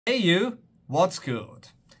Hey you, what's good?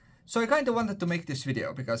 So I kind of wanted to make this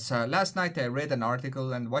video because last night I read an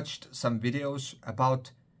article and watched some videos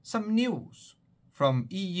about some news from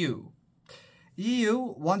EU. EU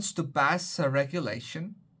wants to pass a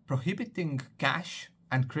regulation prohibiting cash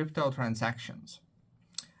and crypto transactions.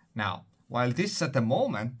 Now, while this at the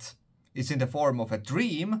moment is in the form of a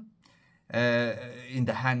dream in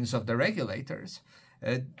the hands of the regulators,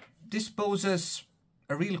 this poses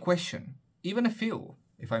a real question, even a few,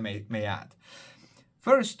 if I may add.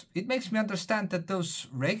 First, it makes me understand that those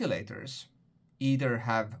regulators either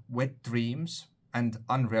have wet dreams and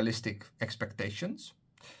unrealistic expectations,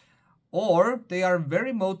 or they are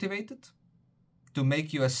very motivated to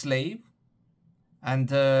make you a slave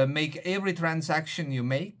and make every transaction you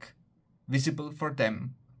make visible for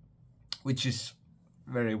them, which is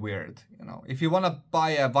very weird. You know, if you want to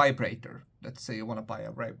buy a vibrator, let's say you want to buy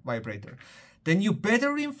a vibrator, then you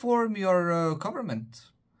better inform your government.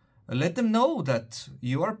 Let them know that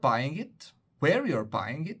you are buying it, where you're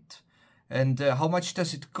buying it, and how much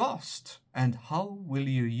does it cost, and how will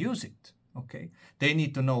you use it. Okay, they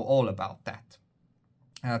need to know all about that.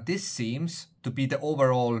 This seems to be the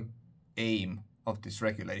overall aim of this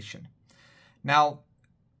regulation. Now,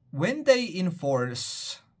 when they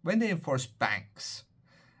enforce banks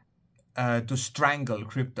to strangle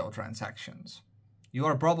crypto transactions, you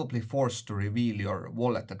are probably forced to reveal your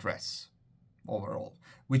wallet address overall,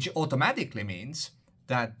 which automatically means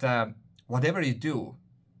that whatever you do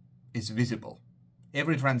is visible.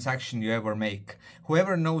 Every transaction you ever make,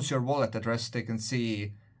 whoever knows your wallet address, they can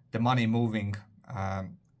see the money moving.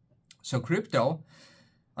 So crypto,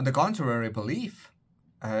 on the contrary belief,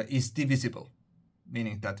 is divisible,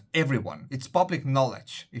 meaning that everyone, it's public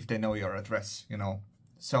knowledge if they know your address, you know.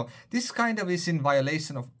 So this kind of is in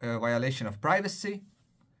violation of privacy,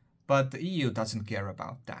 but the EU doesn't care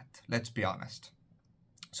about that, let's be honest.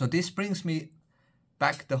 So this brings me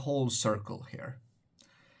back the whole circle here.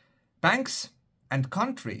 Banks and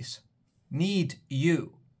countries need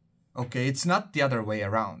you. Okay, it's not the other way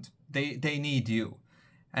around. They need you.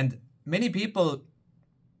 And many people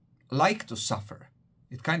like to suffer.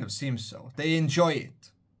 It kind of seems so. They enjoy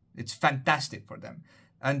it. It's fantastic for them.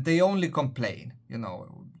 And they only complain, you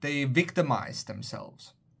know, they victimize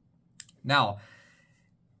themselves. Now,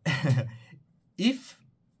 if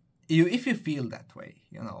you feel that way,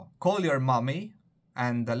 you know, call your mommy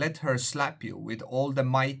and let her slap you with all the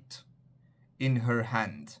might in her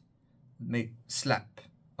hand. Make slap.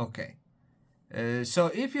 Okay.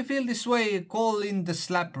 So if you feel this way, call in the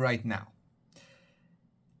slap right now.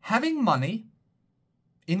 Having money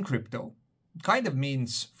in crypto kind of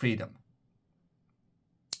means freedom.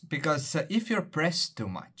 Because if you're pressed too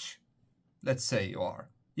much, let's say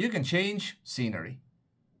you can change scenery.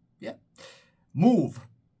 Yeah. Move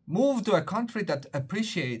to a country that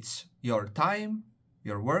appreciates your time,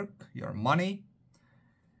 your work, your money.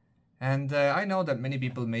 And I know that many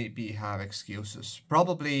people maybe have excuses.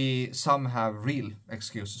 Probably some have real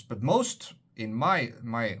excuses, but most in my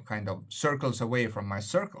kind of circles away from my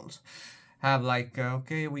circles have like,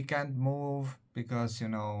 okay, we can't move because, you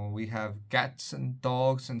know, we have cats and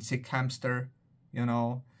dogs and sick hamster, you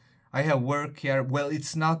know. I have work here. Well,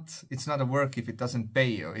 it's not a work if it doesn't pay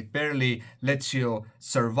you. It barely lets you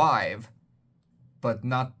survive, but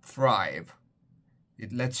not thrive.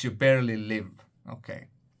 It lets you barely live. Okay,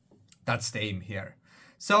 that's the aim here.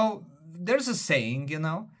 So there's a saying, you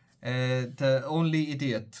know, the only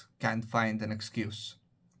idiot can't find an excuse.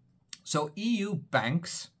 So EU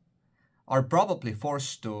banks are probably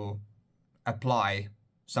forced to apply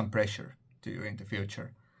some pressure to you in the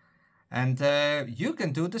future. And you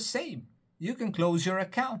can do the same. You can close your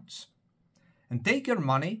accounts and take your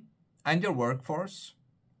money and your workforce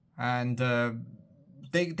and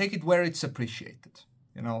take it where it's appreciated,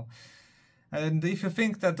 you know. And if you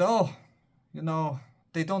think that, oh, you know,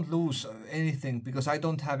 they don't lose anything because I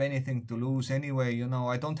don't have anything to lose anyway, you know,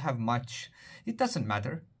 I don't have much. It doesn't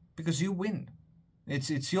matter because you win.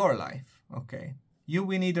 It's your life, okay? You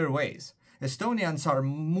win either ways. Estonians are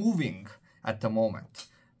moving at the moment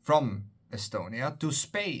from Estonia to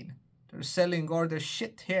Spain. They're selling all their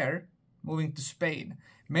shit here, moving to Spain.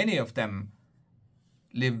 Many of them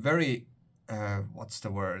live very, what's the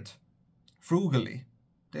word? Frugally.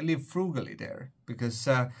 They live frugally there because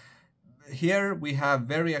here we have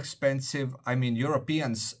very expensive, I mean,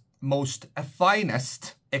 Europeans' most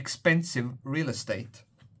finest expensive real estate,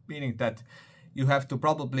 meaning that you have to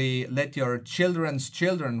probably let your children's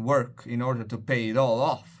children work in order to pay it all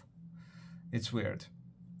off. It's weird.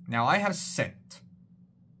 Now, I have sent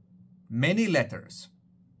many letters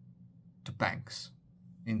to banks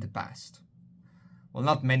in the past. well,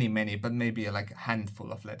 not many, but maybe like a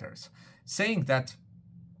handful of letters, saying that,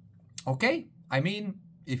 okay, I mean,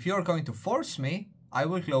 if you're going to force me, I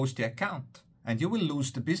will close the account and you will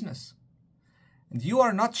lose the business. And you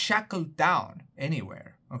are not shackled down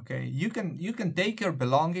anywhere, okay? You can take your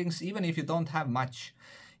belongings even if you don't have much.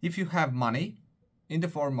 If you have money in the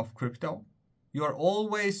form of crypto, you are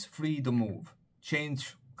always free to move,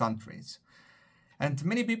 change countries. And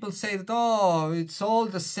many people say that, oh, it's all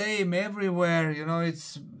the same everywhere, you know,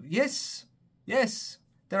 it's, yes,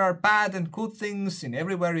 there are bad and good things in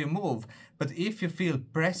everywhere you move. But if you feel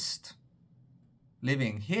pressed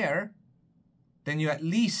living here, then you at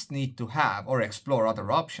least need to have or explore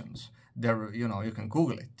other options. There, you know, you can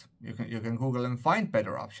Google it. You can Google and find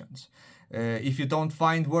better options. If you don't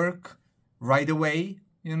find work right away,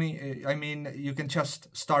 you can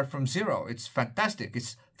just start from zero. It's fantastic.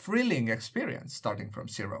 It's thrilling experience starting from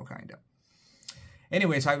zero, kind of.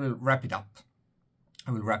 Anyways, I will wrap it up.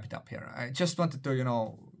 Here. I just wanted to, you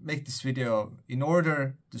know, make this video in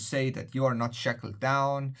order to say that you are not shackled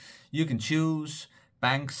down. You can choose.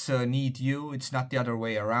 Banks need you. It's not the other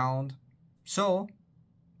way around. So,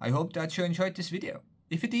 I hope that you enjoyed this video.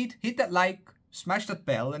 If you did, hit that like, smash that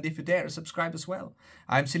bell, and if you dare, subscribe as well.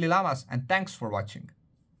 I'm SillyLlamaz, and thanks for watching.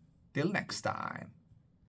 Till next time.